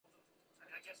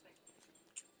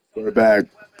We're back,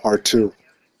 part 2.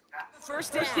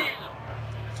 First down.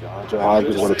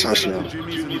 Hodgins with a touchdown.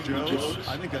 Jimmys and the Joes.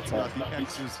 I think that's about the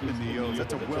X's and the O's.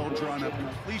 That's a well-drawn-up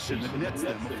completion that nets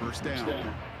them a first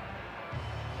down.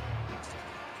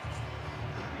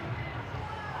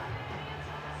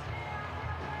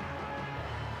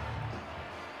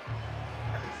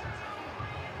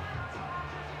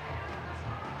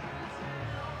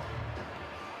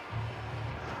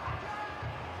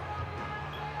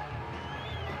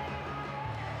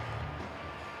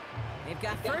 They've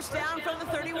got first down from the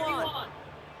 31.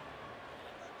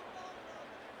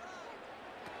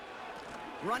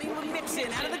 Running with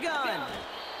Mixon out of the gun.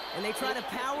 And they try to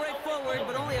power it forward,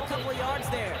 but only a couple of yards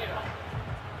there.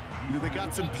 You know, they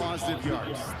got some positive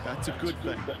yards. That's a good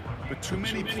thing. But too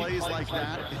many plays like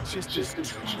that, it just is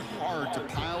too hard to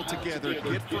pile together,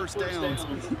 get first downs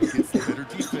against the better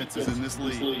defenses in this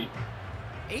league.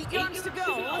 8 yards to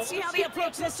go. Let's see how they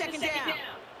approach this second down.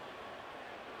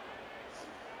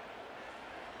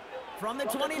 From the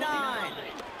 29. Finding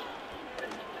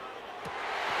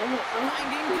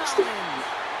Collins.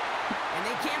 And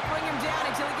they can't bring him down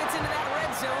until he gets into that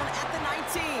red zone at the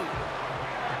 19.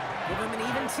 Give him an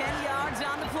even 10 yards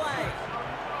on the play.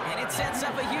 And it sets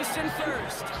up a Houston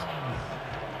first.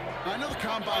 I know the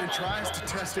Combine tries to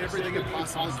test everything it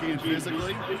possibly can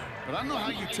physically, but I don't know how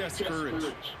you test courage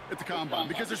at the Combine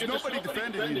because there's nobody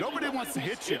defending you. Nobody wants to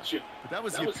hit you. But that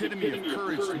was the epitome of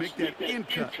courage to make that in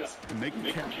cut and make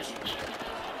the catch.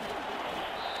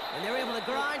 And they're able to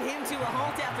grind him to a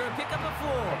halt after a pickup of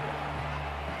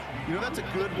 4. You know, that's a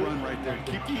good run right there.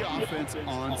 Keep the offense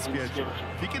on schedule.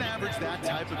 If he can average that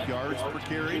type of yards per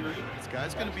carry, this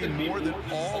guy's going to be more than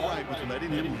all right with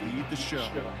letting him lead the show.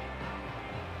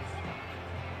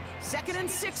 2nd and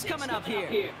 6 coming up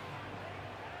here.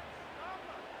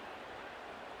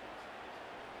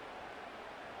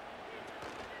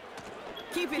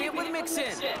 Keeping it with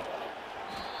Mixon.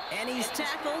 And he's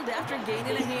tackled after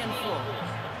gaining a handful.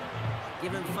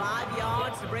 Give him 5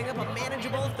 yards to bring up a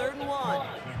manageable 3rd and 1.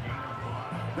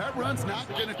 That run's not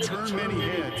going to turn many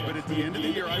heads, but at the end of the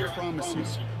year, I promise you,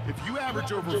 if you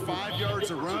average over 5 yards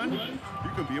a run,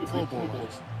 you're going to be a Pro Bowler.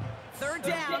 3rd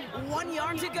down, 1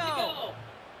 yard to go.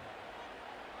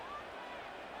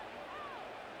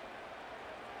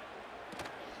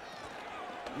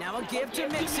 Now a give to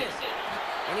Mixon.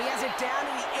 And he has it down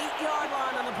to the 8-yard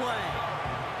line on the play.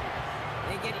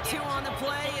 They get 2 on the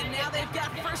play, and now they've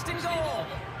got 1st and goal.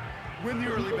 Win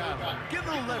the early battle. Get a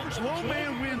little leverage. Low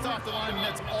man wins off the line, and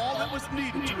that's all that was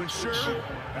needed to ensure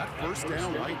that 1st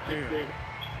down right there.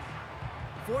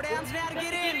 4 downs now to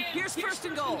get in. Here's 1st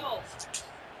and goal.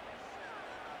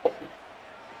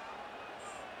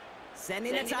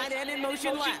 Sending a tight end in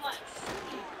motion left.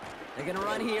 They're going to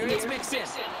run here. It's Mixon.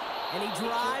 And he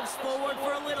drives forward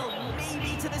for a little,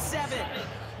 maybe to the 7.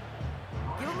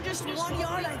 Give him just 1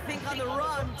 yard, I think, on the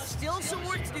run. Still some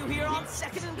work to do here on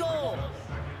 2nd and goal.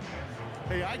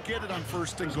 Hey, I get it on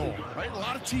 1st and goal, right? A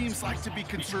lot of teams like to be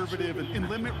conservative and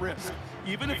limit risk.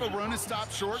 Even if a run is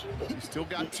stopped short, you still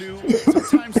got 2,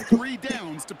 sometimes 3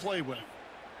 downs to play with.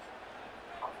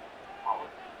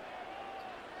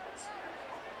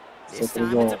 This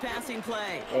time it's a passing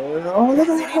play. Oh, look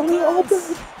at how he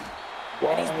opened.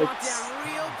 And he's brought down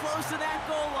real close to that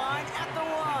goal line at the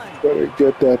 1. Better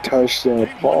get that touchdown. One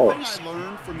Pause. thing I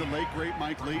learned from the late, great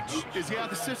Mike Leach is, yeah,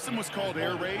 the system was called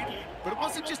air raid, but it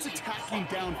wasn't just attacking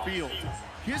downfield.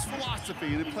 His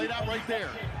philosophy, and it played out right there,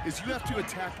 is you have to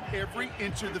attack every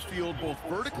inch of the field, both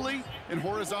vertically and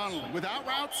horizontally, without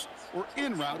routes or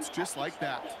in routes just like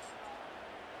that.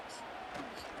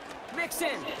 Mixon.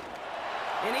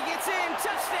 And he gets in.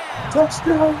 Touchdown.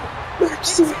 Touchdown. The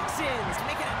Mixon. Texans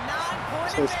make it a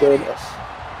 9-point It's been advantage.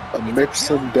 a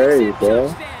Mixon day, bro.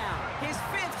 His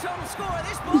 5th total score of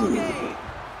this ball game.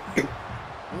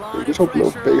 Line Get of your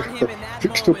little pressure on big, him in that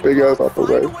get your moment. big ass out the Find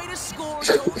a way. way to score.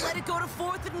 Don't let it go to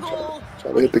 4th and goal.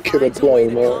 Trying to hit the kid in Finds a play,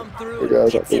 way to man. come through Big and ass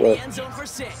out gets the in the way. end zone for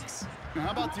 6. Now,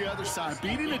 how about the other side?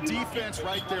 Beating a defense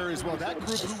right there as well. That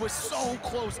group who was so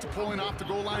close to pulling off the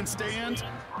goal line stand,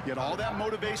 yet all that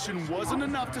motivation wasn't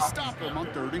enough to stop them on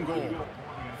 3rd and goal.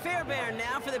 Fairbairn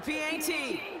now for the PAT.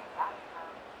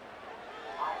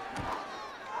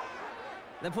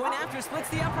 The point after splits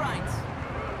the uprights.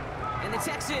 And the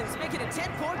Texans make it a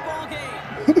 10-point ball game.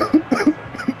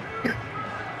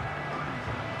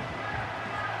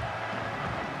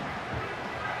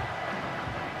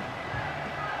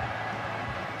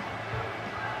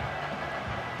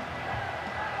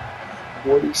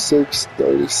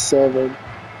 (46-37).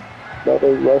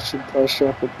 Another rushing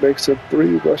touchdown for Mixon.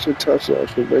 3 rushing touchdowns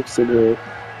for Mixon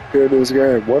here in this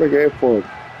game. What a game for him.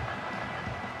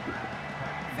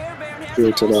 Fairbairn has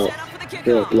it spirited all out. set up for the Yeah,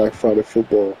 kickoff. Black Friday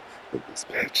football in this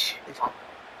match.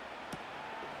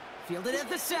 Fielded at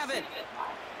the 7.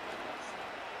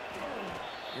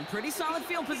 In pretty solid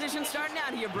field position starting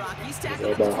out here, Brock. He's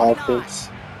tackled at the About 29. Hopkins.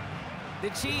 The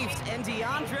Chiefs and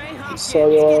DeAndre Hopkins Saw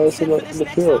your getting ass set in for this the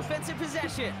next field. offensive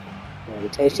possession. The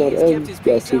touchdown He's kept and his got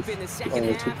pace two up in the second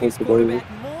half. 2 His points converted.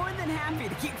 quarterback more than happy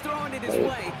to keep throwing it his Right.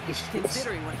 way,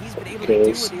 considering what he's been able to Okay. do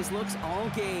with his looks all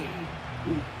game.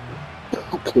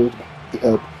 Good. He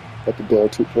had the ball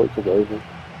 2-point conversion.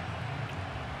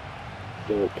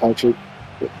 Patrick,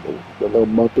 the little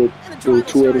Muppet, And the threw drive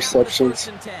 2 will start out with a interceptions. 1st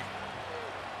and 10.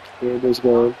 Here it is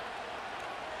going.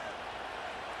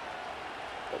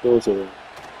 Those are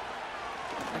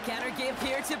A counter give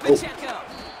here to Pacheco.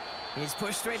 He's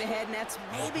pushed straight ahead, and that's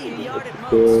maybe a yard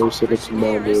at Bears most. hit some Christian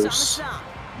Harris on the numbers. stop.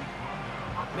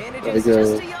 Manages Again,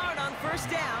 just a yard on 1st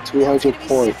down. 200 Now it's gonna be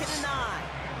points. 2nd and 9.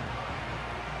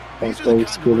 That's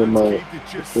Thanksgiving night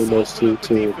between those two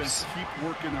teams.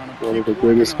 One of the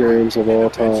greatest games of all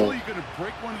time. Eventually you're going to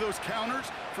break one of those counters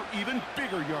for even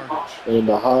bigger yardage. And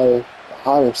the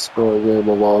highest scoring game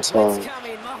of all time. Blitz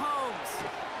coming, Mahomes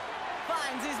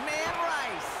finds his man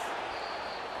Rice.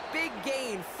 Big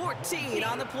gain, 14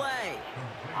 on the play.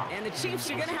 And the Chiefs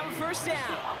are gonna have a 1st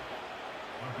down.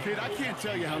 Kid, I can't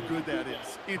tell you how good that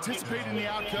is. Anticipating the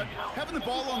outcut, having the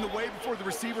ball on the way before the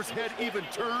receiver's head even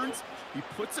turns, he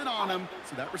puts it on him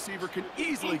so that receiver can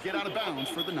easily get out of bounds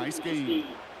for the nice gain.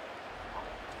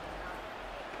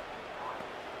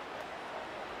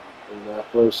 And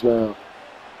that 1st down.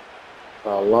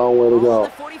 A long way to Ball go. on the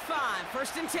 45,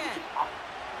 1st and 10.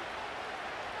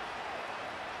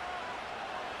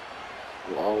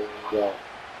 Long way to go.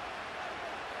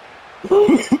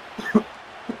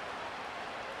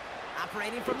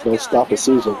 Operating from the Don't gun. stop the Here's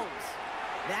season. Mahomes.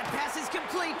 That pass is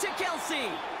complete to Kelsey.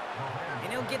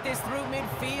 And he'll get this through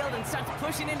midfield and start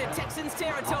pushing into Texans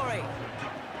territory.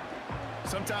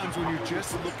 Sometimes when you're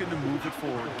just looking to move it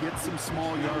forward, get some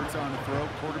small yards on the throw,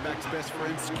 quarterback's best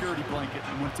friend, security blanket.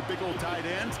 And when it's a big old tight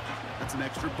end, that's an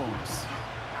extra bonus.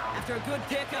 After a good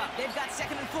pickup, they've got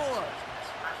 2nd and 4.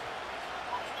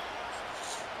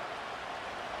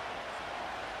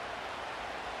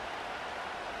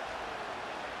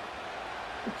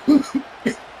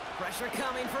 Pressure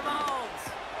coming from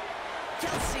Mahomes.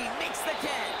 Kelsey makes the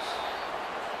catch.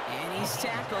 And he's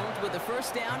tackled with the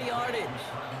 1st down yardage.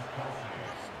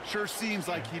 Sure seems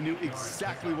like he knew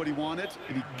exactly what he wanted,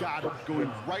 and he got it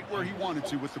going right where he wanted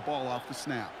to with the ball off the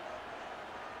snap.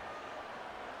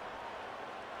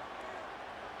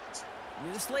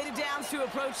 New slated downs to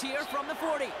approach here from the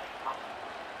 40.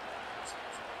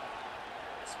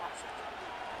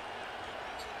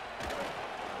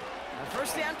 A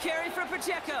 1st down carry for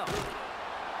Pacheco.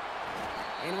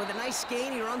 And with a nice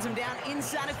gain, he runs him down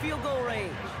inside of field goal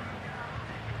range.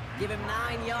 Give him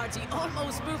 9 yards. He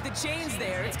almost moved the chains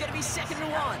there. It's going to be 2nd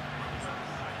and 1.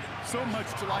 So much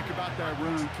to like about that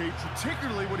run, Kate,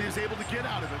 particularly what he was able to get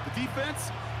out of it. The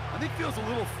defense, I think, feels a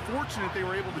little fortunate they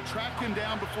were able to track him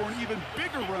down before an even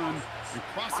bigger run and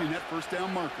crossing that 1st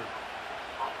down marker.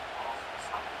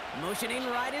 Motioning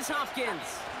right is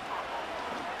Hopkins.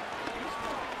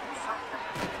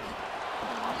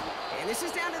 And this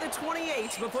is down to the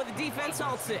 28 before the defense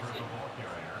halts it.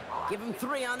 Give him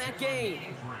 3 on that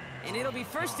gain. And it'll be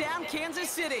 1st down, Kansas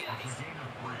City.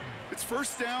 It's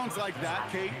 1st downs like that,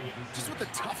 Kate, just with the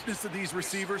toughness of these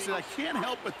receivers, that I can't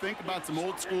help but think about some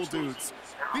old school dudes.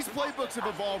 These playbooks have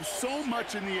evolved so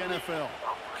much in the NFL.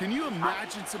 Can you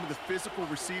imagine some of the physical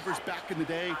receivers back in the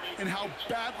day and how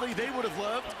badly they would have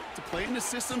loved to play in the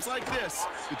systems like this,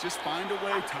 to just find a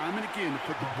way time and again to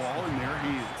put the ball in their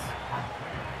hands?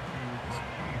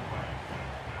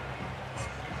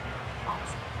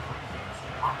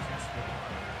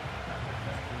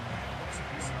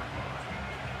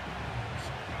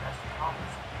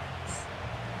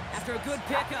 After a good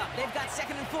pickup, they've got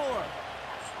 2nd and 4.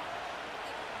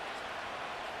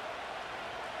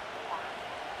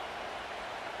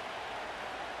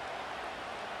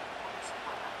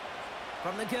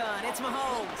 From the gun, it's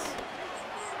Mahomes.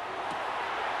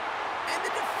 And the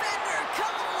defender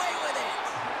come away with it.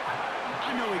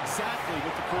 I know exactly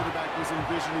what the quarterback was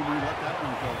envisioning when he let that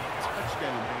one go.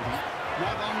 Touchdown, baby.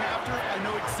 Not long after, I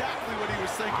know exactly what he was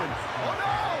thinking. Oh,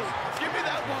 no! Give me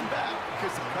that one back,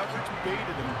 because the coverage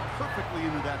baited him perfectly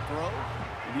into that throw,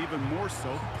 and even more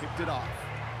so, picked it off.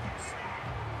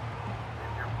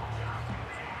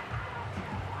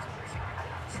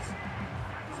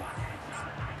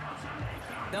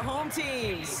 The home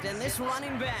teams and this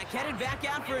running back headed back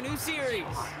out for a new series.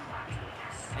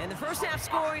 And the 1st half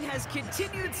scoring has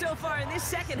continued so far in this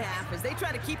 2nd half as they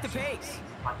try to keep the pace.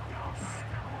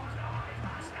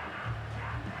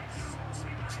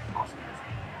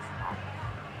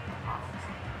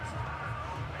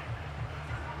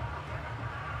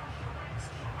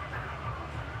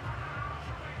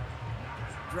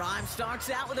 drive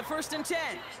starts out with a 1st and 10.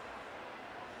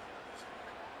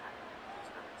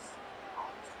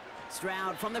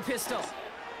 Stroud from the pistol.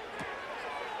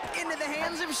 Into the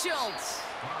hands of Schultz.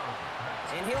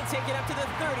 And he'll take it up to the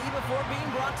 30 before being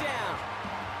brought down.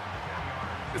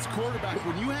 As quarterback,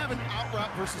 when you have an out route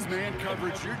versus man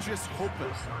coverage, you're just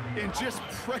hoping and just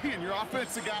praying your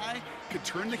offensive guy could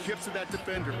turn the hips of that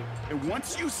defender. And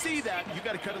once you see that, you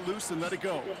got to cut it loose and let it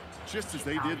go, just as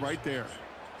they did right there.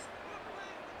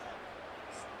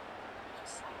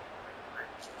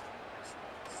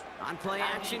 On play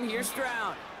action, here's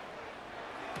Stroud.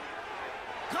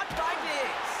 Cut by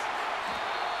Diggs.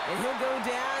 And he'll go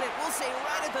down, and we'll say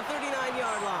right at the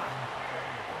 39-yard line.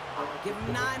 Give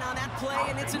him 9 on that play,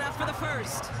 and it's enough for the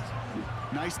 1st.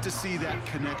 Nice to see that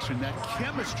connection, that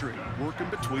chemistry working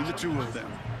between the two of them.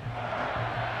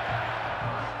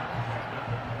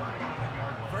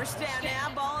 1st down now,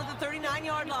 ball at the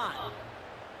 39-yard line.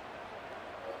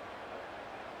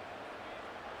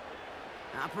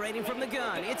 Operating from the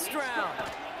gun, it's Stroud.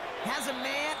 Has a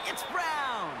man, it's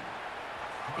Brown.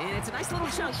 And it's a nice little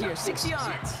chunk here, 6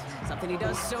 yards. Something he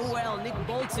does so well, Nick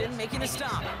Bolton making a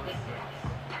stop.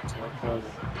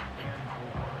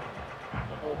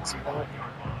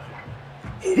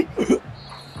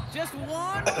 Just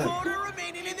 1 quarter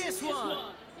remaining in this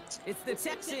one. It's the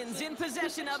Texans in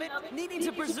possession of it, needing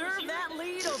to preserve that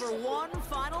lead over 1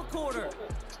 final quarter.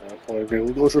 We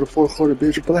go to the 4th quarter,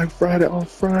 bitch. Black Friday on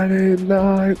Friday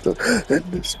night. And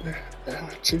this man,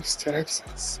 Chiefs,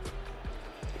 Texans.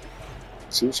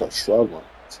 Chiefs are struggling.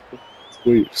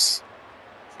 Chiefs.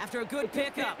 After a good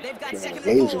pickup, they've got 2nd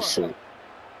and 4.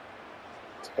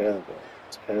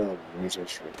 Terrible losing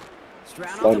streak.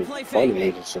 Stroud on the play fake.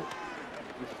 Losing streak.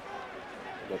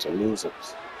 Bunch of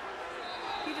losers.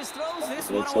 He just throws this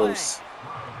one away.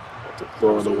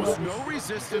 There was almost no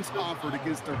resistance offered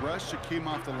against the rush that came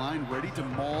off the line, ready to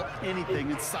maul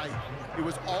anything in sight. It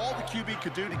was all the QB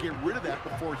could do to get rid of that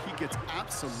before he gets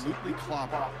absolutely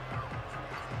clobbered.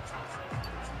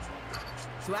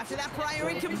 So after that prior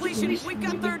incompletion, we've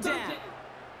got 3rd down.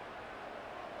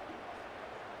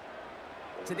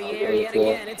 To the air yet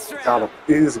again, it's Stroud.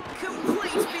 Complete beyond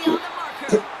the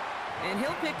marker. And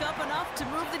he'll pick up enough to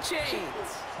move the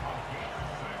chains.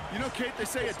 You know, Kate, they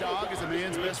say a dog is a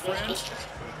man's best friend.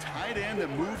 A tight end that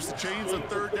moves the chains on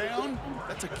 3rd down,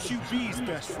 that's a QB's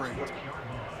best friend.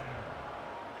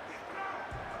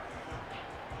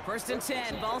 1st and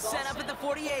 10, ball set up at the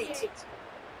 48.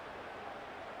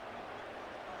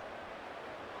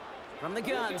 From the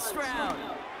gun, Stroud.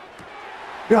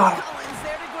 Collins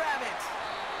there to grab it.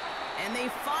 And they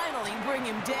finally bring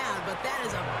him down, but that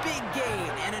is a big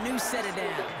gain and a new set of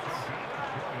downs.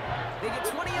 They get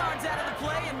 20 yards out of the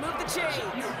play and move the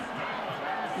chains.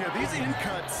 Yeah, these in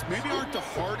cuts maybe aren't the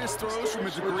hardest throws from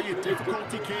a degree of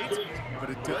difficulty, Kate,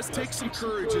 but it does take some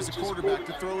courage as a quarterback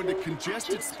to throw into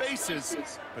congested spaces,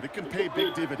 but it can pay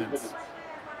big dividends.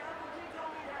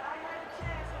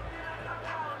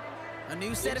 A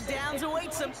new set of downs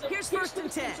awaits them. Here's 1st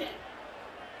and 10.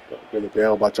 Gonna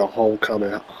down about your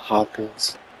homecoming,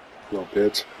 Hopkins. Little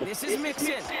bitch. This is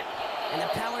Mixon. And the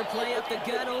power play up the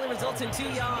gut only results in 2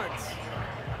 yards.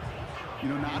 You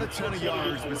know, not a ton of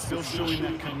yards, but still showing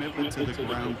that commitment to the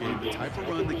ground game. The type of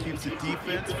run that keeps the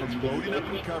defense from loading up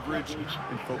in coverage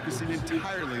and focusing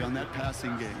entirely on that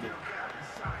passing game.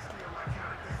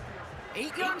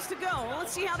 8 yards to go. Well,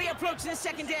 let's see how they approach this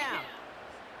 2nd down.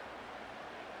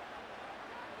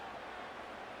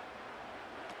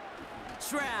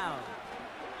 Stroud.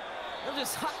 They'll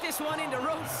just huck this one into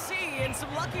row C, and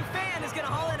some lucky fan is going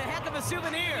to haul in a heck of a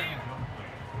souvenir.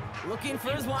 Looking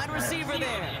for his wide receiver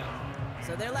there.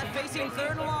 So they're left facing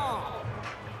 3rd and long.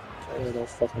 Hey, no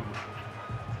fucking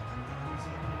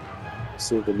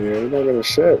souvenir. You're not gonna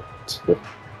shit.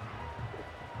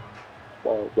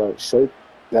 Ball right straight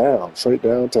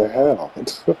down to hell.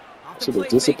 Should have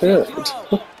disappeared. Diggs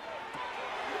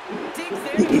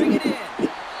there to bring it in.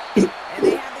 And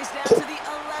they have this down to the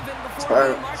 11 before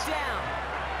being marked down.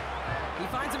 He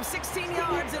finds him 16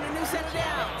 yards and a new set of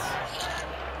downs.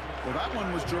 Well, that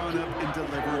one was drawn up and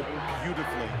delivered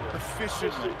beautifully,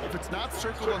 efficiently. If it's not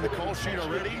circled on the call sheet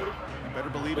already, you better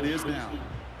believe it is now.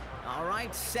 All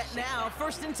right, set now,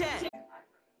 1st and 10.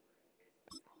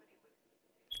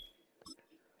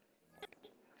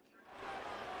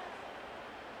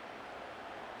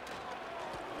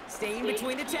 Staying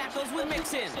between the tackles with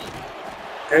Mixon.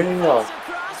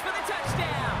 Across for the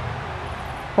touchdown.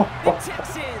 The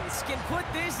Texans can put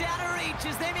this out of reach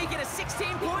as they make it a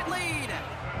 16-point lead.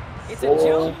 It's a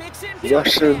Joe Mixon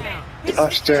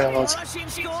touchdown. Rushing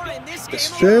score in this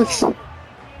game alone.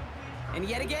 And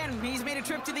yet again, he's made a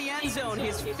trip to the end end zone,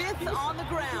 his 5th on the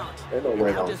ground. Ain't no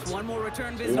way Now on just this. one more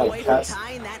return You visit gotta away from pass.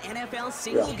 tying that NFL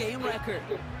single-game record.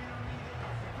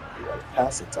 You gotta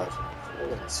pass a touchdown.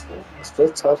 It's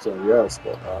 5th touchdown, yes,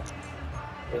 but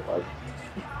like,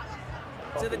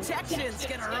 So the Texans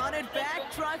gonna run it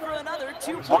back, try for another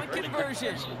 2-point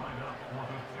conversion.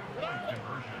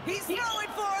 He's throwing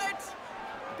for it.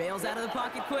 Bails out of the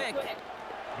pocket quick.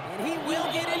 And he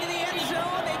will get into the end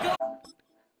zone. They go.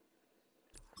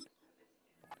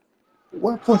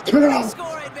 what for They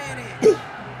score advantage.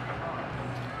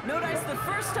 Notice the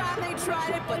first time they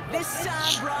tried it, but this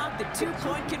time, Brock, the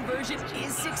 2-point conversion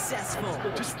is successful.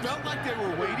 Just felt like they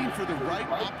were waiting for the right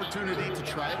opportunity to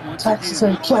try it once Texas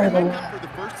again. ain't playing Make a up for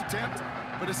the first attempt,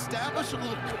 but establish a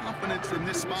little confidence from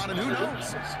this spot, and who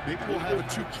knows? Maybe we'll have a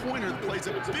 2-pointer that plays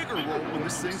a bigger role when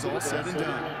this thing's all said and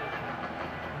done.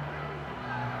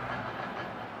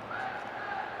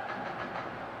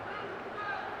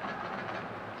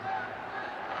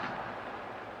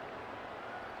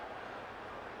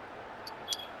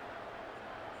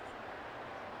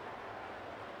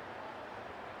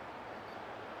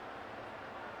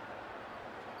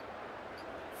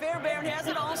 Fairbairn has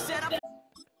it all set up.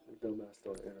 Dumbass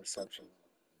throw an interception.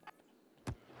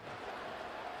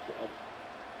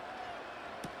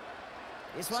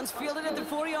 This one's fielded at the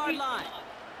 4-yard line.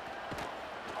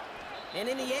 And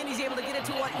in the end, he's able to get it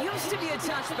to what used to be a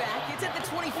touchback. It's at the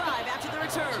 25 after the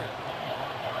return.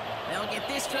 They'll get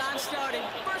this drive started.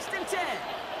 1st and 10.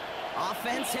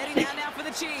 Offense heading down now for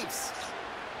the Chiefs.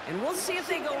 And we'll see if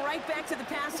they go right back to the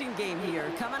passing game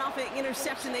here, coming off an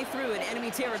interception they threw in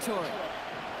enemy territory.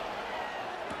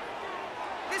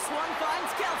 This one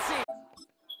finds Kelsey.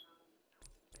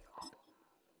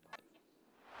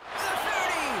 The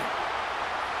 30.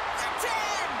 The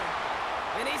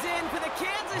 10. And he's in for the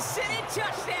Kansas City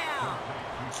touchdown.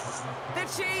 The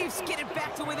Chiefs get it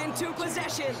back to within 2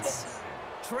 possessions.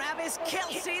 Travis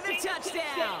Kelsey, the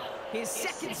touchdown. His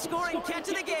 2nd scoring catch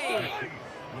of the game.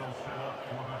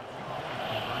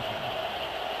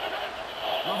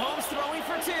 Mahomes throwing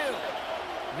for 2.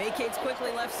 Vacates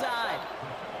quickly left side.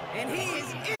 And he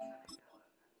is in.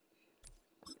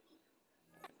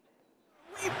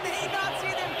 We may not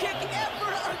see them kick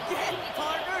ever again,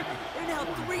 partner. They're now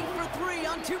 3 for 3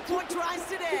 on 2-point tries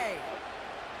today.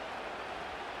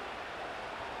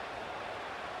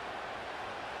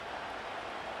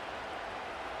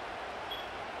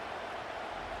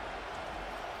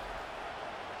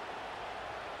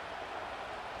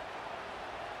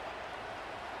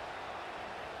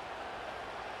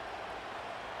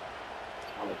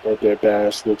 On a birthday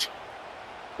bash with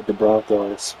the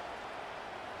Broncos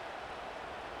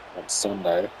on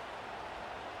Sunday.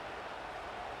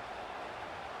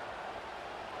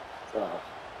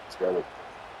 It's got it.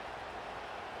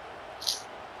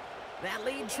 That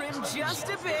lead trimmed just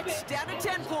a bit, down to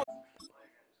 10 points.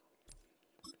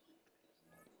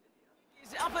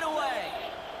 He's up and away.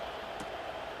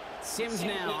 Sims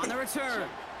now on the return.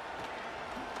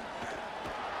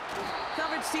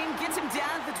 Coverage team gets him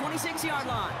down at the 26-yard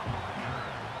line.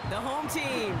 The home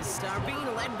teams are being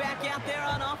led back out there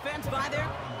on offense by their...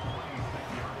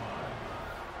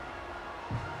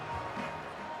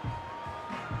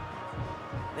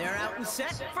 They're out and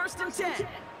set, 1st and 10.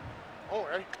 All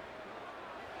right.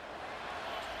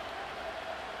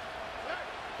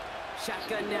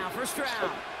 Shotgun now for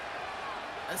Stroud.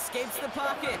 Escapes the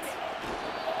pocket.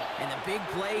 And the big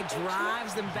play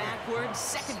drives them backwards.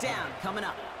 2nd down coming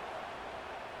up.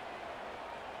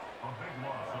 A big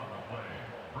loss on the play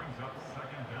brings up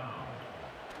 2nd down.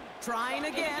 Trying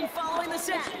again, following the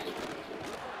sack.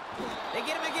 They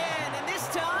get him again, and this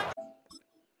time...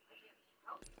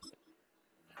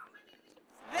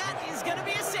 That is going to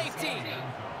be a safety.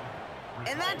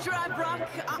 And that drive, Brock,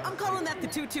 I'm calling that the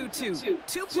 2-2-2.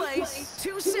 2 plays,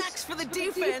 2 sacks for the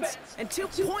defense, and 2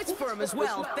 points for him as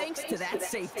well, thanks to that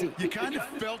safety. You kind of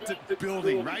felt it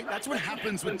building, right? That's what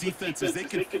happens with defenses. They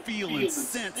can feel and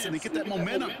sense, and they get that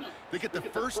momentum. They get the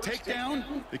first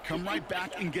takedown, they come right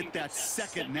back and get that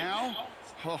 2nd. Now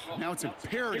it's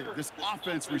imperative this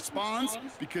offense responds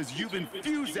because you've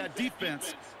infused that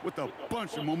defense with a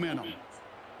bunch of momentum.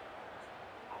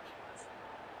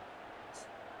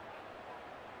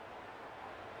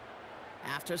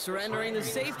 After surrendering the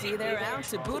safety, they're out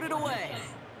to boot it away.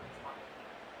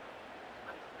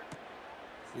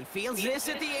 He fields this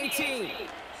at the 18.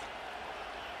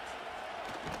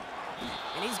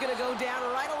 And he's going to go down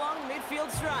right along the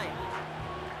midfield stripe.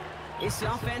 This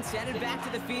offense headed back to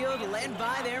the field, led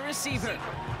by their receiver.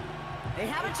 They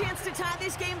have a chance to tie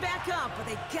this game back up, but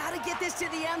they got to get this to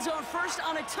the end zone first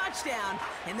on a touchdown,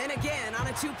 and then again on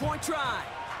a 2-point try.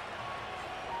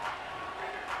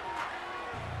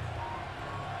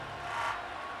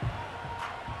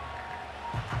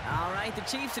 right, the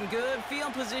Chiefs in good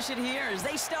field position here as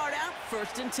they start out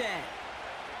 1st and 10.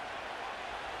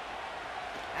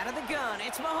 Out of the gun,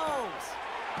 it's Mahomes.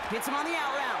 Hits him on the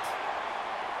out route.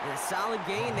 And a solid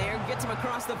gain there. Gets him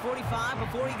across the 45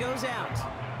 before he goes out.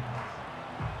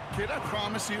 Kid, I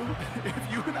promise you,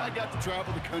 if you and I got to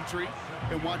travel the country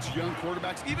and watch young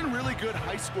quarterbacks, even really good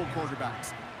high school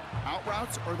quarterbacks, out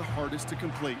routes are the hardest to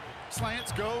complete.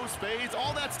 Slants, goes, fades,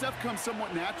 all that stuff comes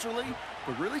somewhat naturally,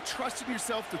 but really trusting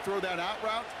yourself to throw that out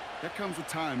route, that comes with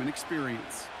time and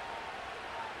experience.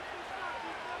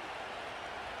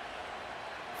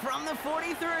 From the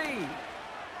 43.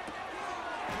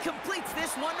 Completes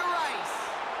this one to Rice.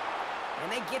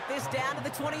 And they get this down to the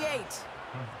 28.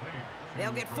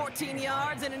 They'll get 14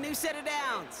 yards and a new set of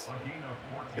downs.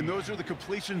 And those are the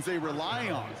completions they rely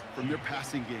on from their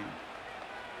passing game.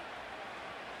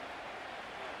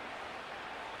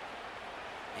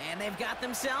 And they've got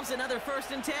themselves another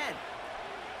 1st and 10.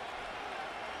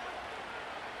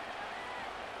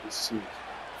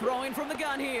 Throwing from the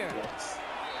gun here. Yes.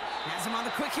 Has him on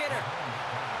the quick hitter.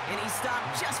 And he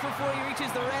stopped just before he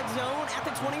reaches the red zone at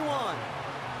the 21.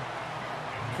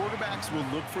 Quarterbacks will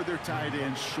look for their tight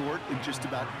end short in just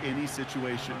about any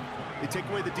situation. They take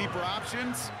away the deeper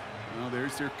options. Well,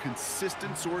 there's their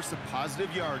consistent source of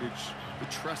positive yardage, the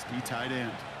trusty tight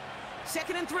end.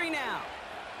 2nd and 3 now.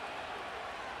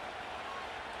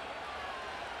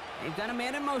 They've got a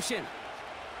man in motion.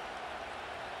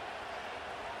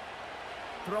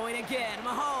 Throwing again,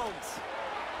 Mahomes.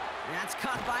 That's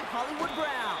caught by Hollywood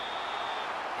Brown.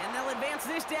 And they'll advance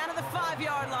this down to the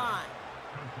 5-yard line.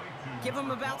 Give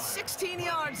them about 16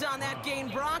 yards on that gain,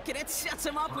 Brock, and it sets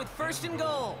them up with 1st and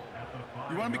goal.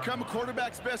 You want to become a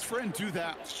quarterback's best friend, do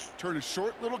that. Turn a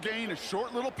short little gain, a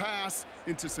short little pass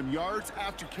into some yards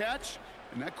after catch,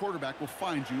 and that quarterback will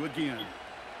find you again.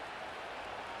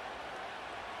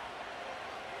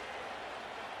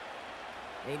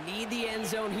 They need the end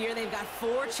zone here. They've got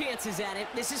 4 chances at it.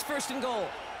 This is 1st and goal.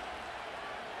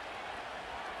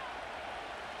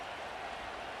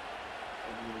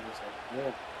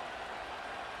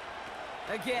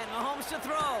 Again, Mahomes to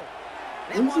throw.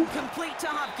 That one complete to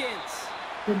Hopkins.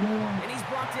 And he's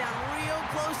brought down real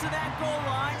close to that goal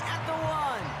line at the 1.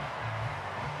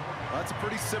 Well, that's a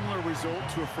pretty similar result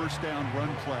to a 1st down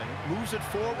run play. Moves it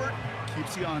forward,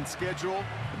 keeps you on schedule,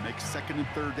 and makes 2nd and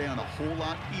 3rd down a whole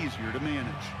lot easier to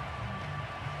manage.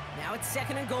 Now it's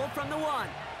 2nd and goal from the 1.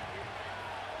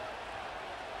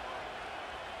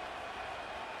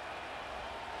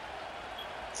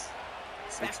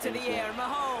 Back to the air,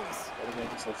 Mahomes. Oh, no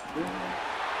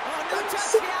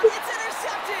touchdown. It's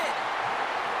intercepted.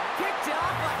 Picked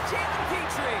off by Jalen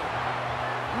Petrie.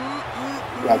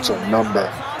 That's a number.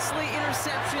 Costly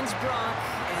interceptions, Brock.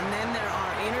 And then there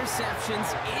are interceptions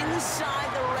inside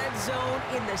the red zone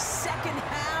in the 2nd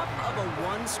half of a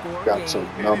 1-score game. That's a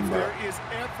number. And if there is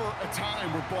ever a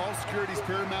time where ball security is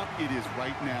paramount, it is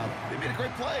right now. They made a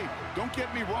great play. Don't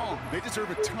get me wrong. They deserve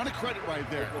a ton of credit right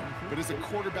there. But as a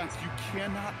quarterback, you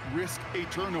cannot risk a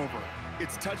turnover.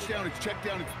 It's touchdown, it's check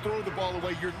down, it's throw the ball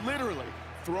away. You're literally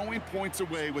throwing points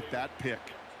away with that pick.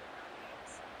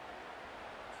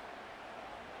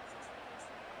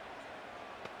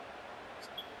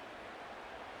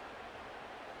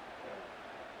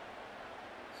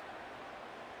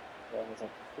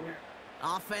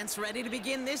 Offense ready to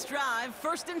begin this drive.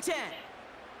 1st and 10.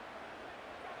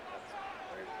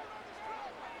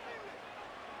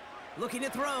 Looking to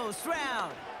throw.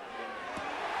 Stroud.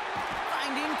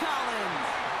 Finding Collins.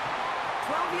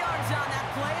 12 yards on that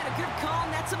play, and a good call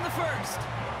nets him the 1st.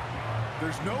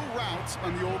 There's no route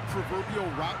on the old proverbial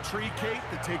route tree, Kate,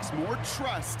 that takes more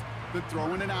trust than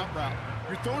throwing an out route.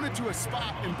 You're throwing it to a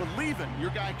spot and believing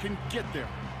your guy can get there.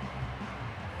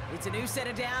 It's a new set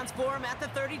of downs for him at the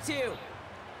 32.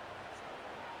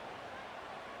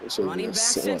 So Running back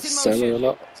sent in 7 motion.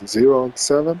 up, 0 and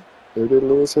 7. They did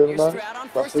lose here Here's tonight. Stroud on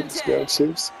 1st and 10.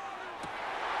 Chiefs.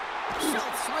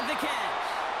 Schultz with the catch.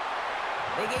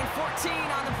 They gain 14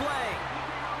 on the play.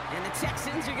 And the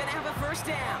Texans are going to have a 1st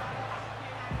down.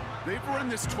 They've run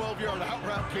this 12-yard out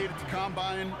route, Kate, at the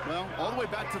combine, well, all the way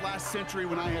back to last century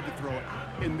when I had to throw it.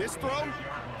 In this throw,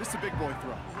 this is a big boy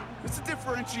throw. This is a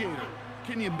differentiator.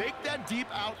 Can you make that deep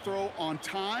out throw on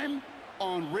time,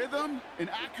 on rhythm, and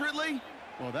accurately?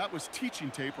 Well, that was teaching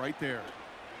tape right there.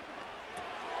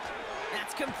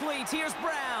 That's complete. Here's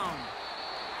Brown.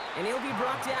 And he'll be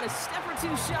brought down a step or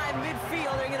 2 shy of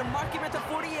midfield. They're going to mark him at the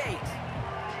 48.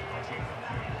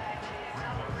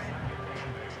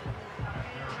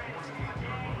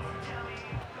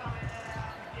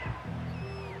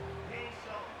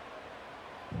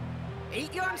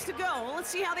 Eight yards to go. Let's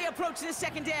see how they approach this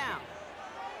 2nd down.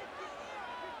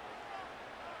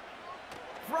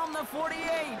 From the 48.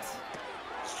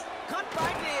 Cut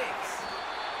by Diggs.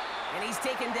 And he's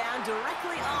taken down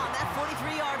directly on that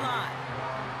 43-yard line.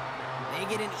 They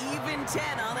get an even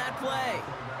 10 on that play.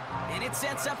 And it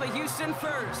sets up a Houston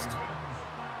first.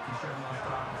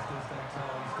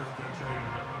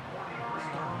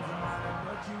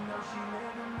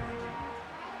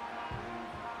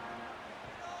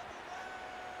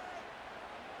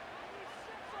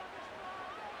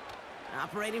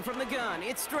 Operating from the gun,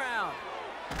 it's Stroud.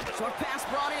 Short pass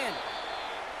brought in.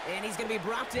 And he's going to be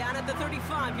brought down at the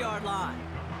 35-yard line.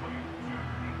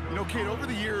 You know, Kate, over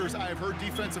the years, I've heard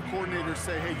defensive coordinators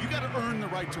say, hey, you got to earn the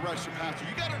right to rush your passer.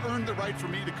 You got to earn the right for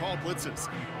me to call blitzes.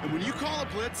 And when you call a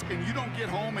blitz and you don't get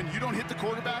home and you don't hit the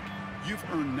quarterback, you've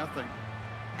earned nothing.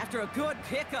 After a good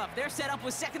pickup, they're set up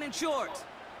with 2nd and short.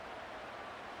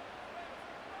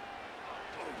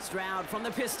 Stroud from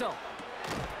the pistol.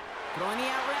 Throwing the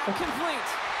out route complete.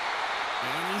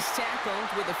 And he's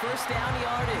tackled with the first down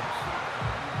yardage.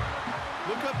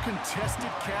 Look up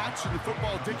contested catch in the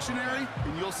football dictionary,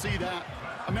 and you'll see that.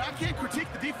 I mean, I can't critique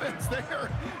the defense there.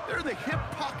 They're the hip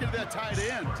pocket of that tight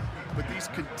end. But these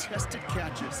contested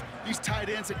catches, these tight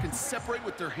ends that can separate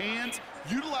with their hands,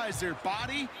 utilize their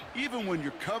body, even when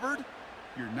you're covered,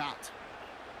 you're not.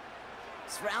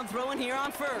 Stroud throwing here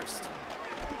on first.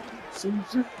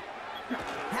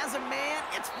 Has a man,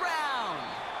 it's Brown.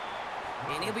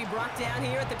 And he'll be brought down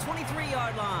here at the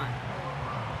 23-yard line.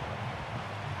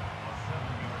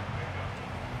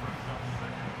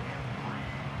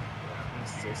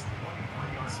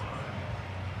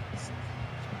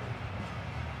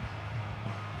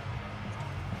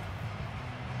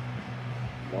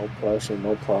 No pressure,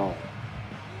 no problem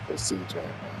for CJ.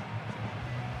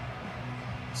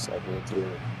 2nd and 3.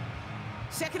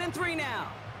 2nd and 3 now.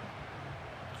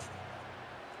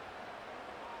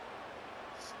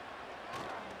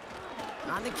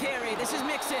 On the carry, this is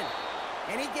Mixon.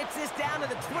 And he gets this down to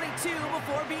the 22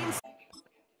 before being...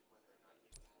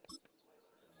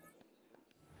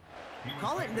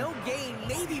 Call it no gain,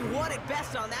 maybe one at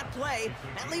best on that play.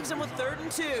 That leaves him with 3rd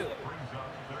and 2.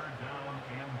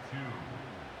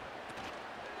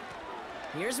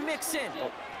 Here's Mixon.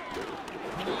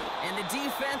 And the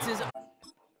defense is...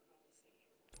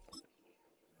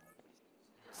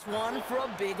 One for a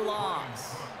big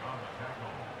loss.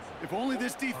 If only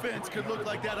this defense could look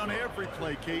like that on every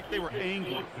play, Kate. They were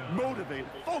angry, motivated,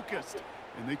 focused.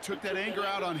 And they took that anger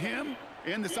out on him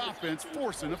and this offense,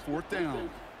 forcing a 4th down.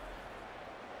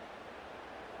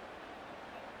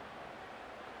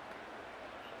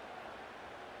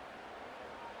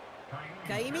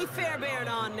 Kaimi Fairbairn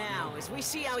on now as we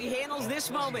see how he handles this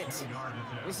moment.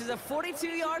 This is a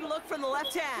 42-yard look from the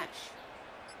left hash.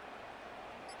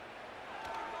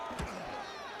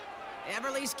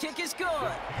 Everly's kick is good.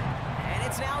 And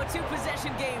it's now a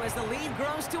 2-possession game as the lead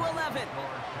grows to 11.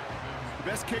 The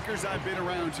best kickers I've been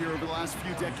around here over the last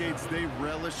few decades, they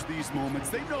relish these moments.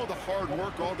 They know the hard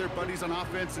work all their buddies on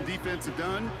offense and defense have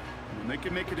done. And when they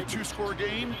can make it a 2-score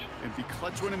game and be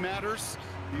clutch when it matters,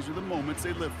 these are the moments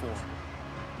they live for.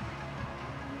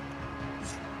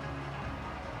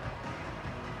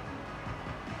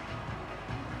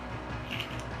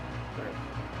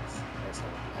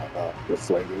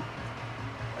 Deflated.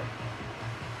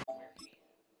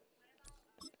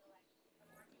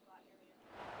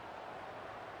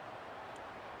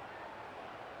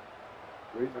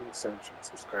 Reading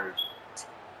sanctions is crazy.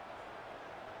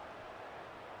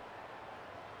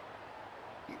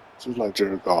 Just like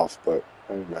Jared Goff, but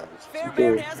hey man,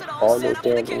 Fairbairn has it all set up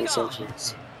for the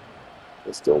kickoff.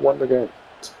 They still won the game.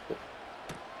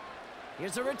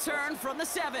 Here's a return from the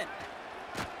 7.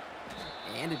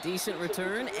 And a decent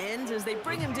return ends as they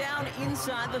bring him down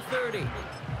inside the 30.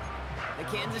 The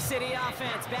Kansas City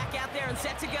offense back out there and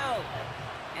set to go.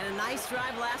 And a nice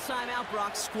drive last time out,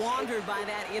 Brock, squandered by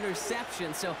that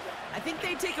interception. So I think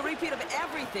they take a repeat of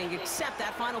everything except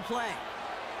that final play.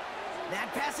 That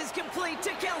pass is complete to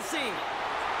Kelsey.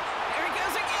 There he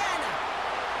goes again.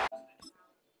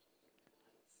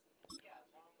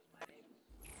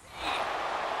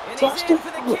 And he's in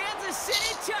for the Kansas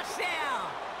City touchdown.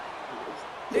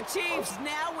 The Chiefs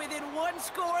now within 1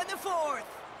 score in the 4th.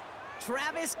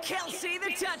 Travis Kelsey,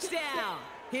 the touchdown.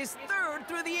 His 3rd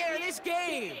through the air this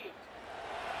game.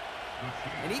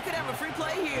 And he could have a free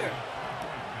play here.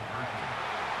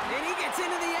 And he gets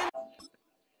into the end.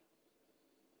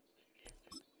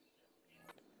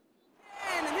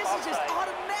 And this is just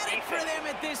automatic for them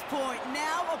at this point.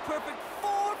 Now a perfect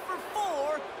 4 for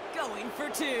 4, going for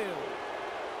 2.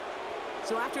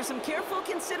 So after some careful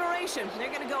consideration, they're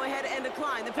going to go ahead and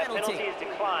decline the penalty. The penalty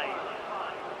is declined.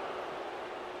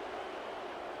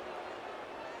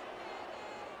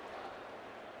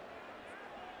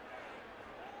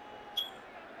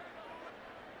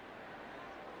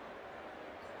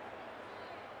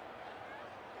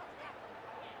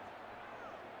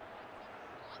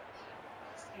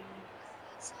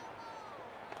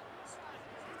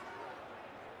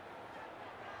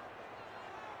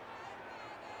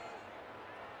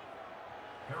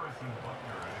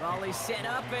 Volley set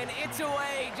up, and it's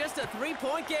away. Just a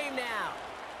three-point game now.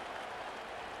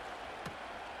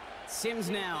 Sims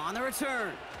now on the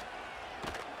return.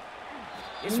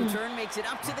 This return makes it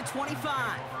up to the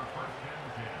 25.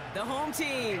 The home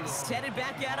team's headed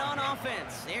back out on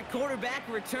offense. Their quarterback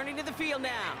returning to the field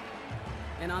now.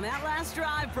 And on that last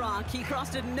drive, Brock, he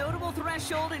crossed a notable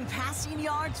threshold in passing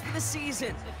yards for the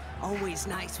season. Always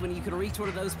nice when you can reach one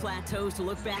of those plateaus to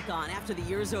look back on after the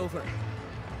year's over.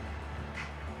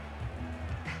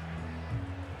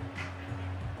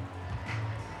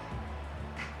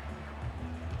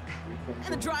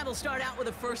 And the drive will start out with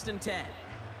a 1st and 10.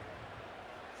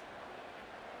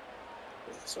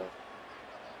 So,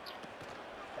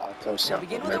 they'll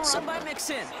begin with a run by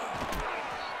Mixon.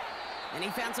 And he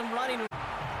found some running.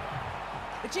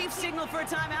 The Chiefs signal for a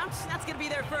timeout. That's going to be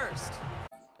their first.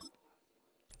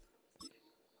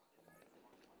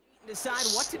 Decide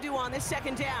what to do on this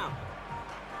 2nd down.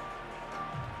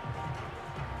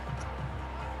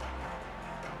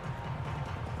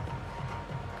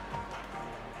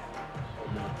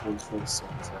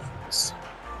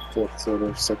 Fourth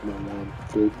quarter, 2nd and 1,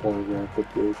 3-point run,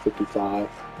 58-55.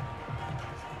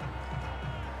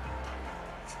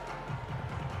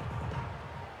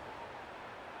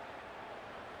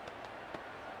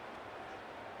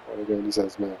 Again, he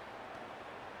says, man.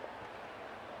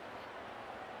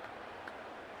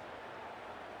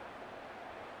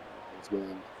 It's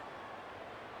been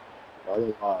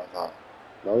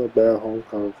another bad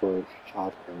homecoming for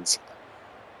Hopkins.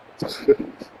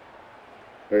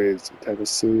 Hey, it's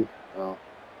Tennessee.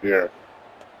 Here.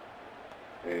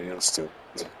 And Houston.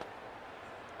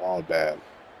 All bad.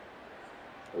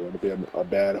 It's going to be a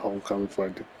bad homecoming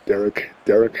for Derrick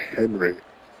Henry.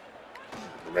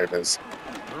 The Ravens.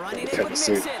 Running it with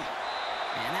Mixon. And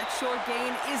that short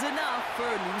gain is enough for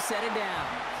a new set of downs.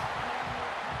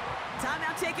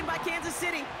 Timeout taken by Kansas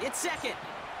City. It's 2nd.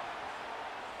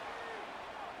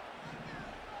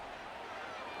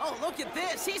 Oh, look at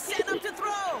this. He's setting up to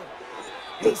throw.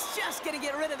 He's just going to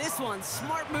get rid of this one.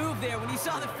 Smart move there when you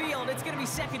saw the field. It's going to be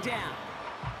 2nd down.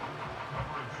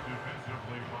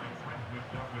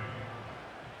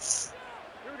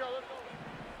 Here we go. Let's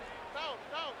go.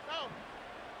 Down.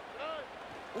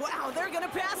 Wow, they're going to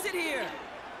pass it here.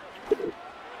 He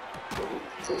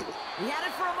had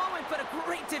it for a moment, but a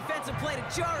great defensive play to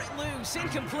jar it loose.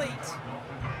 Incomplete.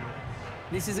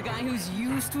 This is a guy who's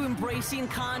used to embracing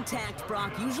contact,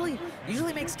 Brock. Usually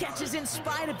makes catches in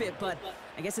spite of it, but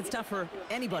I guess it's tough for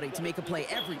anybody to make a play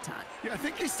every time. Yeah, I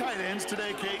think these tight ends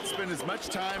today, Kate, spend as much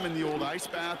time in the old ice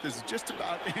bath as just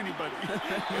about anybody.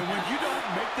 And when you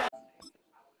don't make that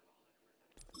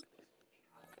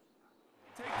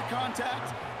take the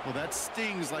contact, well, that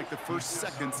stings like the first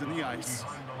seconds in the ice.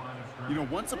 You know,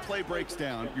 once a play breaks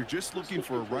down, you're just looking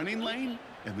for a running lane,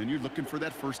 and then you're looking for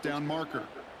that 1st down marker.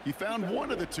 He found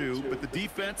one of the two, but the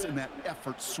defense and that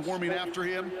effort swarming after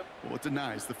him, well, it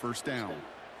denies the 1st down.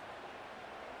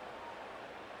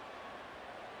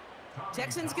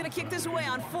 Texans going to kick this away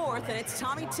on 4th, and it's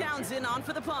Tommy Townsend on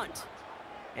for the punt.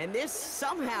 And this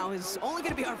somehow is only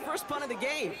going to be our first punt of the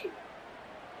game.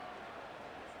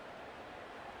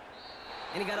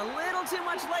 And he got a little too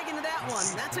much leg into that one.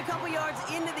 That's a couple yards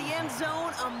into the end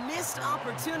zone. A missed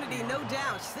opportunity, no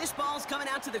doubt. This ball's coming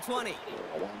out to the 20.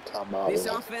 This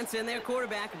offense and their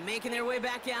quarterback making their way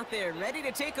back out there, ready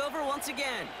to take over once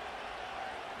again.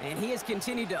 And he has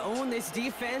continued to own this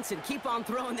defense and keep on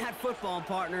throwing that football,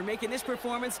 partner, making this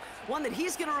performance one that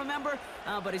he's going to remember,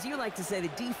 but as you like to say, the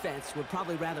defense would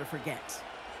probably rather forget.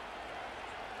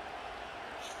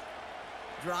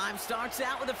 Drive starts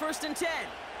out with a 1st and 10.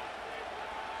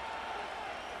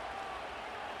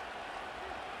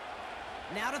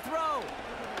 Now to throw.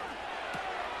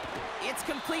 It's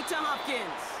complete to Hopkins.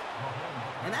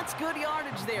 And that's good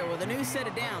yardage there with a new set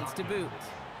of downs to boot.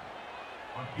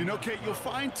 You know, Kate, you'll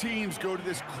find teams go to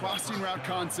this crossing route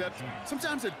concept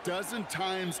sometimes a dozen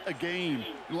times a game.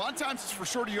 And a lot of times it's for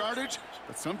shorter yardage,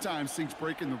 but sometimes things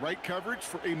break in the right coverage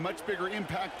for a much bigger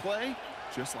impact play,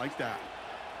 just like that.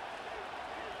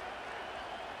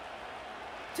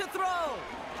 To throw.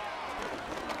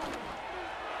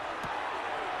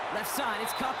 Left side,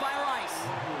 it's caught by Rice.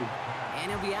 And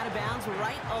he'll be out of bounds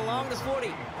right along the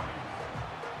 40.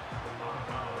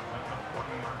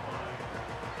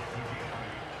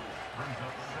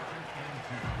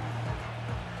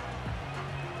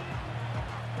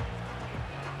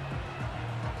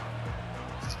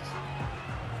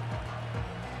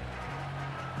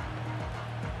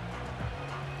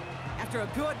 After a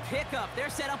good pickup, they're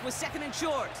set up with 2nd and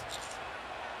short.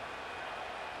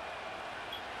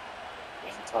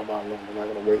 Time out, we're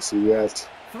not going to waste it yet.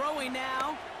 Throwing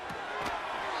now.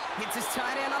 Hits his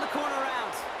tight end on the corner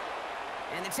route.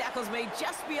 And the tackle's made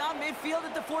just beyond midfield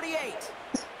at the 48.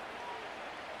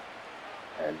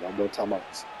 And no more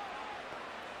timeouts.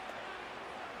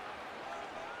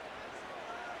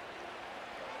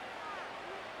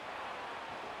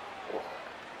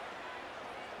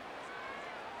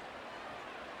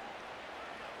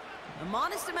 A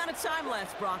modest amount of time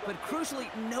left, Brock, but crucially,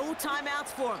 no timeouts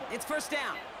for him. It's first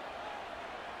down.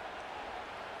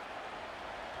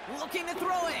 Looking to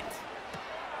throw it.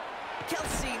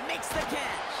 Kelsey makes the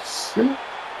catch. And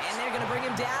they're going to bring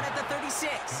him down at the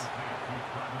 36.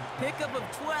 Pickup of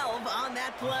 12 on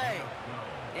that play.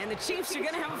 And the Chiefs are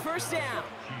going to have a first down.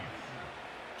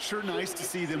 Sure nice to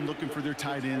see them looking for their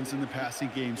tight ends in the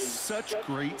passing game. Such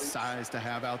great size to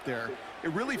have out there. It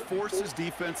really forces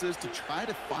defenses to try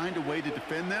to find a way to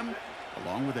defend them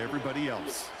along with everybody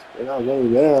else. They're not really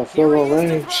there. Field goal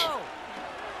range.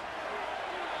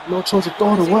 No choice to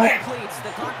throw it away. The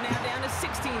clock now down to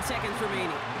 16 seconds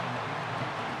remaining.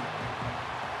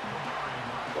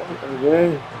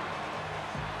 Okay.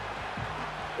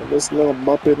 And this little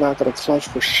Muppet not gonna clutch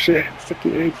for shit.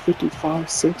 58, 55,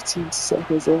 16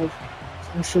 seconds off.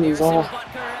 Pressure is off.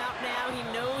 Butker out now. He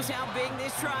knows how big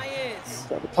this try is.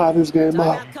 Gotta tie this game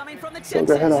up. Coming from the Still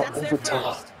got head Texans. out That's their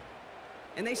overtime. first.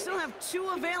 And they still have 2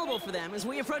 available for them as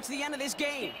we approach the end of this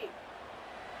game.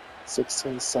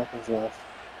 16 seconds left.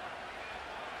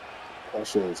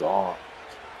 Pressure is on.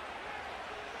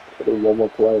 Do one more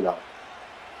play now.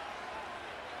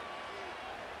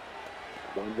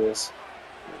 Win this.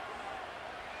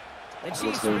 The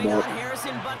Chiefs bring on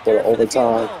Harrison Butker For for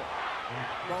overtime. the field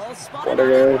goal. Ball spotted on the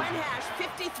right hash,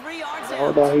 53 yards Oh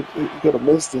out. no, he could have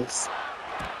missed this.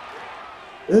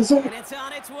 Is it? And it's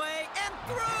on its way and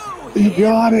through. He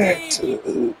got Hit it.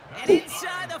 deep. And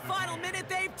inside the final minute,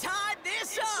 they've tied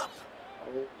this up.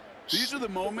 These are the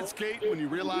moments, Kate, when you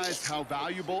realize how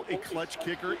valuable a clutch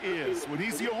kicker is. When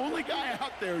he's the only guy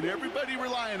out there and everybody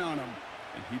relying on him,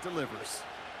 and he delivers.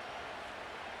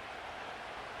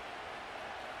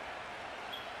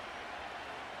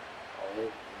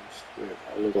 Oh, shit.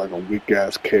 I look like a weak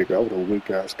ass kicker. I was a weak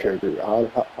ass kicker. How the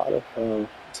hell?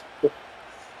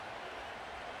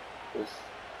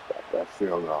 Got that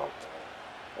field goal.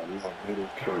 A little middle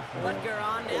kick. Butker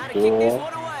on now to kick this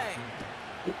one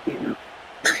away.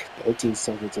 13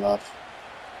 seconds left.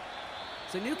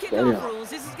 So new kickoff rules.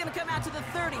 This is going to come out to the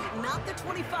 30, not the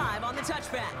 25 on the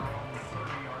touchback.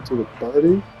 To the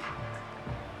 30?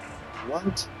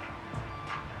 What?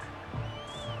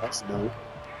 That's new.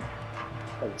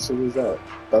 As soon as that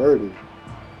 30.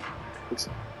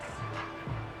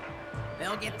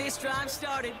 They'll get this drive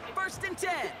started. First and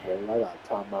 10. Man, I got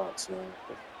timeouts, man.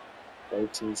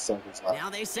 13 seconds left. Now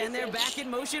they send their back in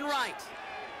motion right.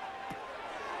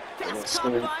 Pass Let's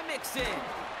caught go. by Mixon.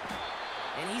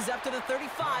 And he's up to the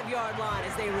 35-yard line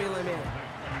as they reel him in.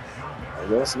 I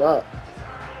guess not.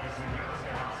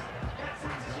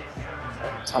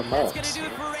 That's going to Timeouts. do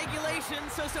it for regulation.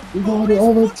 So some We going to bonus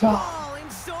overtime. football in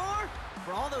store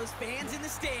for all those fans in the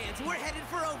stands. We're headed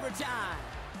for overtime.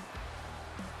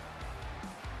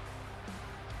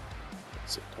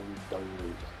 September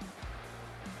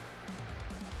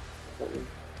 3rd.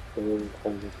 Third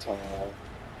overtime.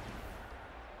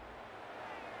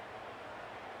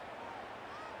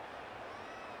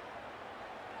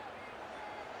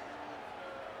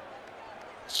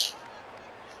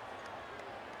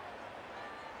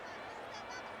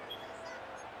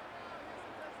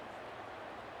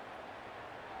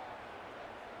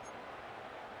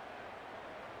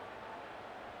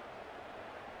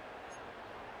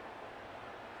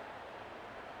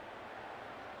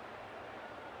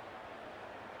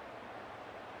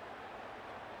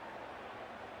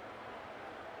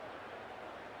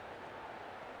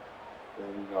 There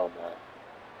we go, man.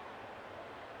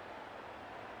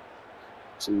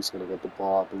 Chiefs gonna get the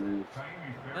ball, I believe.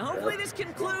 Now hopefully this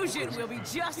conclusion will be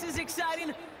just as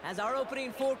exciting as our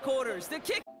opening 4 quarters. The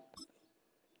kick.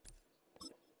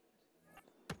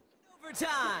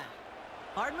 Overtime.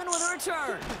 Hardman with a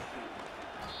return.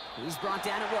 He's brought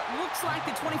down at what looks like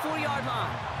the 24-yard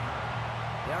line.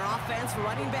 Their offense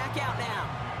running back out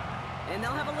now. And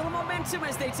they'll have a little momentum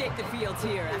as they take the field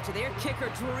here after their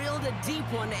kicker drilled a deep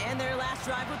one to end their last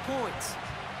drive with points.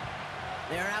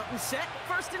 They're out and set,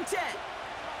 first and 10.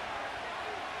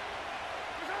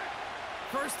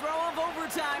 First throw of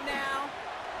overtime now.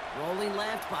 Rolling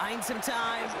left, buying some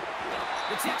time.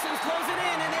 The Texans close it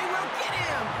in, and they will get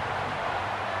him.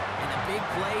 And a big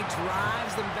play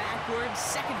drives them backwards.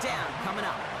 Second down coming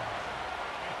up.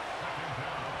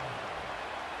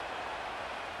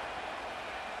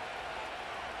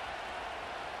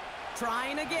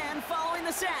 Trying again, following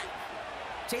the set.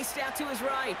 Chased out to his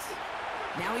right.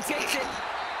 Now he takes it.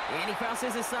 And he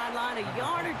crosses the sideline a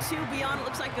yard or two beyond, it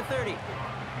looks like the 30.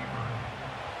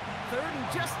 3rd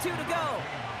and just 2 to go.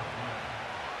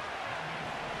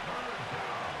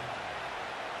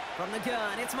 From the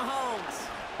gun, it's Mahomes.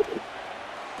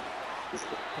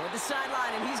 Toward the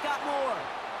sideline, and he's got more.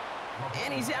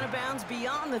 And he's out of bounds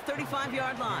beyond the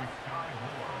 35-yard line.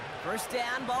 1st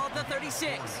down, ball at the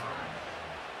 36.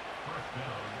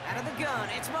 Out of the gun,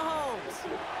 it's Mahomes.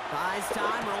 Buys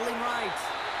time, rolling right.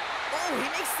 Oh, he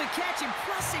makes the catch.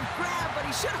 Impressive grab, but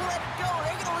he should have let it go.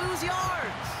 They're going to lose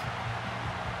yards.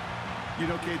 You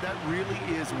know, Kay, that really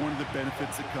is one of the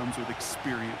benefits that comes with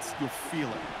experience. You'll feel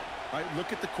it. Right,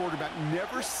 look at the quarterback,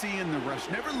 never seeing the rush,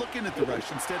 never looking at the rush.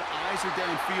 Instead, eyes are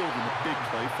downfield, and the big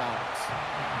play follows.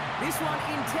 This one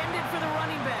intended for the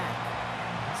running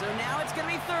back. So now it's going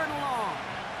to be 3rd and long.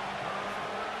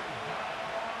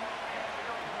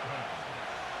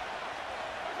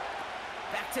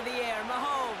 Back to the air,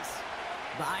 Mahomes.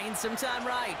 Buying some time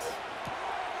right.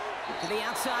 To the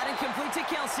outside and complete to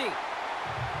Kelsey.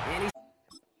 And he's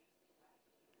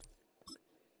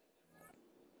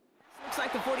looks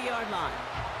like the 40-yard line.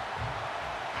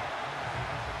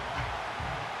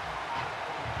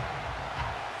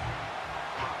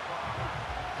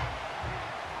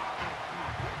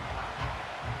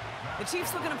 The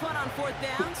Chiefs looking to punt on 4th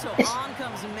down, so on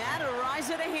comes Matt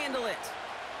Araiza to handle it.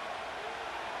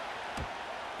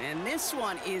 And this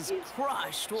one is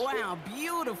crushed. Wow,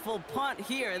 beautiful punt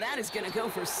here. That is going to go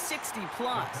for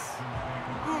 60-plus.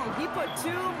 He put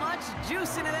too much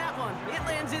juice into that one. It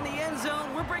lands in the end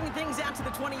zone. We're bringing things out to the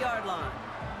 20-yard line.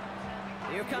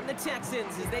 Here come the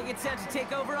Texans as they get set to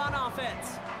take over on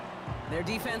offense. Their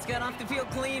defense got off the field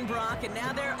clean, Brock, and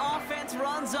now their offense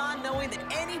runs on knowing that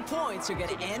any points are going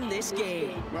to end this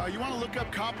game. Well, you want to look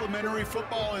up complimentary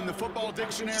football in the football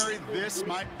dictionary, this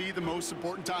might be the most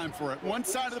important time for it. One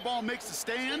side of the ball makes a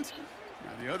stand,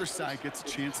 now the other side gets a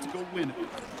chance to go win it.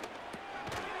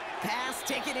 Pass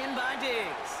taken in by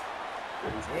Diggs.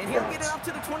 And he'll get it up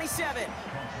to the 27.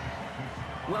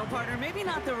 Well, partner, maybe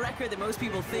not the record that most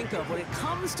people think of when it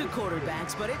comes to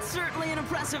quarterbacks, but it's certainly an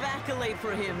impressive accolade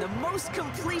for him. The most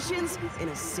completions in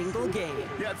a single game.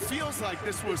 Yeah, it feels like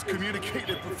this was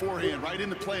communicated beforehand, right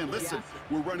in the plan. Listen,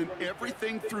 we're running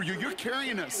everything through you. You're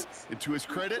carrying us. And to his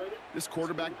credit, this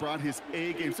quarterback brought his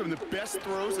A game, some of the best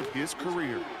throws of his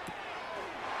career.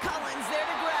 Collins there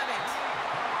to grab it.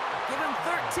 Give him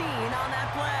 13 on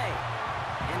that play.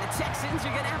 And the Texans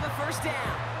are going to have a 1st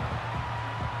down.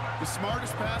 The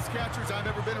smartest pass catchers I've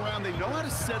ever been around, they know how to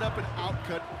set up an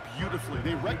outcut beautifully.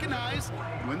 They recognize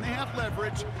when they have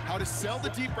leverage, how to sell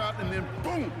the deep route, and then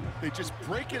boom, they just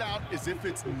break it out as if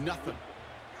it's nothing.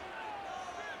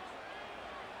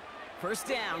 1st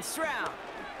down, Stroud.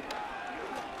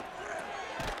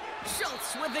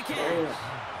 Schultz with the catch.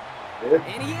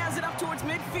 And he has it up towards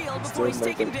midfield before he's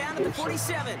taken down at the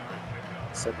 47.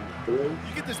 2nd and 3.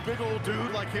 You get this big old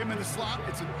dude like him in the slot,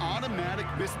 it's an automatic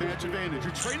mismatch advantage.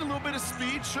 You're trading a little bit of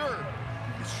speed, sure.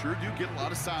 You sure do get a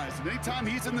lot of size. And anytime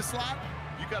he's in the slot,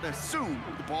 you got to assume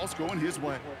the ball's going his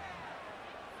way.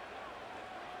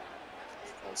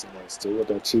 Still with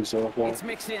that Chiefs off one. It's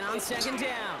mixed in on 2nd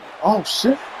down. Oh,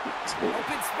 shit.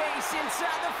 Open space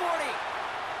inside the 40.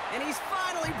 And he's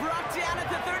finally brought down at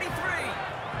the 33.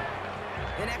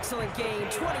 An excellent gain,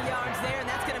 20 yards there, and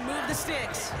that's going to move the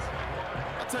sticks.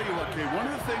 I'll tell you what, Kay, one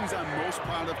of the things I'm most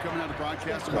proud of coming out of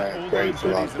broadcast are my old buddies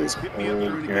that hit me up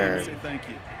during the game and say thank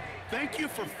you. Thank you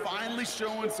for finally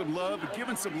showing some love and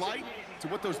giving some light to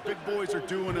what those big boys are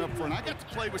doing up front. I got to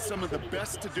play with some of the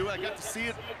best to do it. I got to see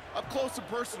it up close and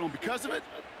personal. Because of it,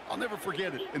 I'll never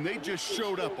forget it. And they just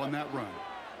showed up on that run.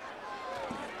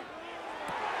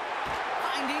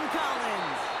 Finding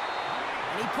Collins.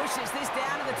 And he pushes this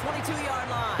down to the 22-yard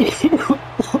line.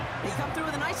 They come through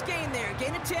with a nice gain there.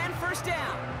 Gain of 10, 1st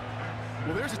down.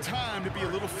 Well, there's a time to be a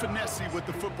little finessey with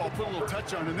the football, put a little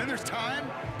touch on it. And then there's time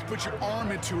to put your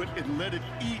arm into it and let it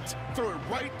eat. Throw it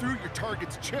right through your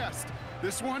target's chest.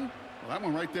 This one, well, that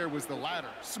one right there was the latter.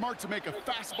 Smart to make a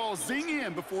fastball zing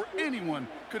in before anyone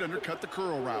could undercut the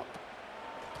curl route.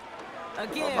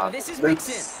 Again, this is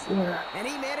Mixon. And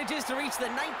he manages to reach the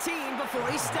 19 before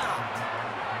he stopped.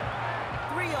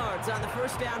 3 yards on the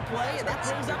 1st down play, and that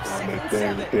brings up 2nd and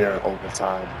 7. There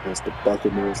overtime against the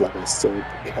Buccaneers, like I said,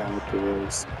 the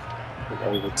Cowboys in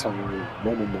overtime,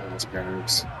 many those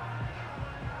games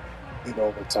in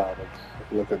overtime.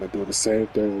 Looking to do the same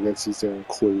thing against these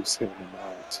includes him and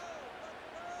out.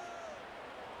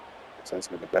 So that's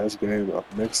been the best game of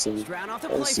Mixon and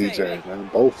CJ, man.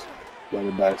 Both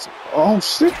running backs. Oh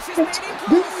shit!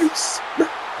 Yes. And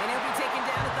he'll be taken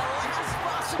down at the last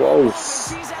possible moment.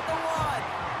 He's at the 1.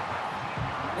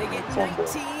 Fumble.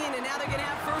 19, and now they're going to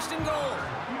have first and goal.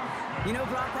 You know,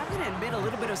 Brock, I'm going to admit a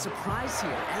little bit of surprise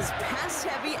here. As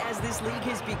pass-heavy as this league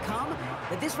has become,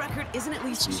 that this record isn't at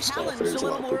least challenged a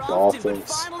little more often. But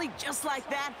finally, just like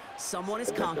that, someone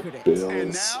has conquered it.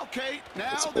 And now, Kate,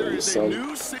 there is a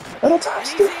new... And a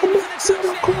touchdown from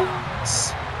Santa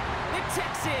Claus. The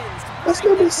Texans That's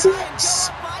break number the tie and 6.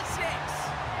 go up by 6.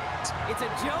 It's a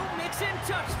Joe Mixon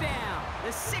touchdown. The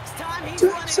 6th time he's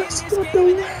run it in this game,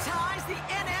 and that ties the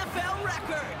NFL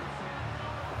record.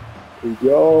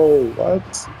 Yo,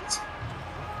 what?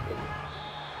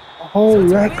 Oh,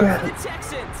 record.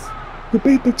 You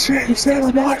beat the Chiefs and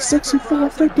a March 64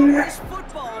 victory.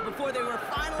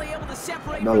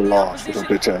 Another loss for them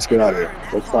bitch ass. Get out of here.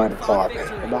 Let's find a car, man.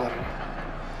 I'm out of here.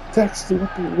 Texas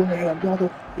with the win. Another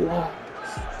loss.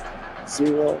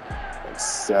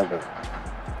 0-7.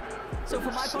 So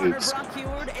for my partner Brock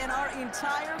Heward and our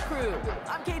entire crew,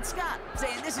 I'm Kate Scott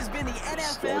saying this has been the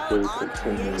NFL on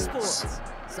EA Sports.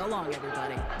 So long,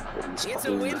 everybody. It's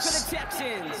a win for the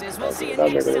Texans, as we'll see you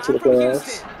next time from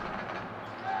Houston.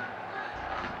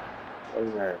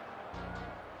 Okay.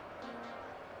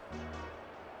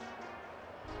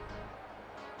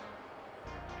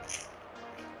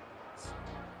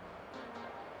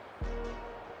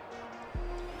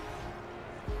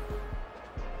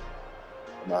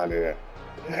 I'm out of here.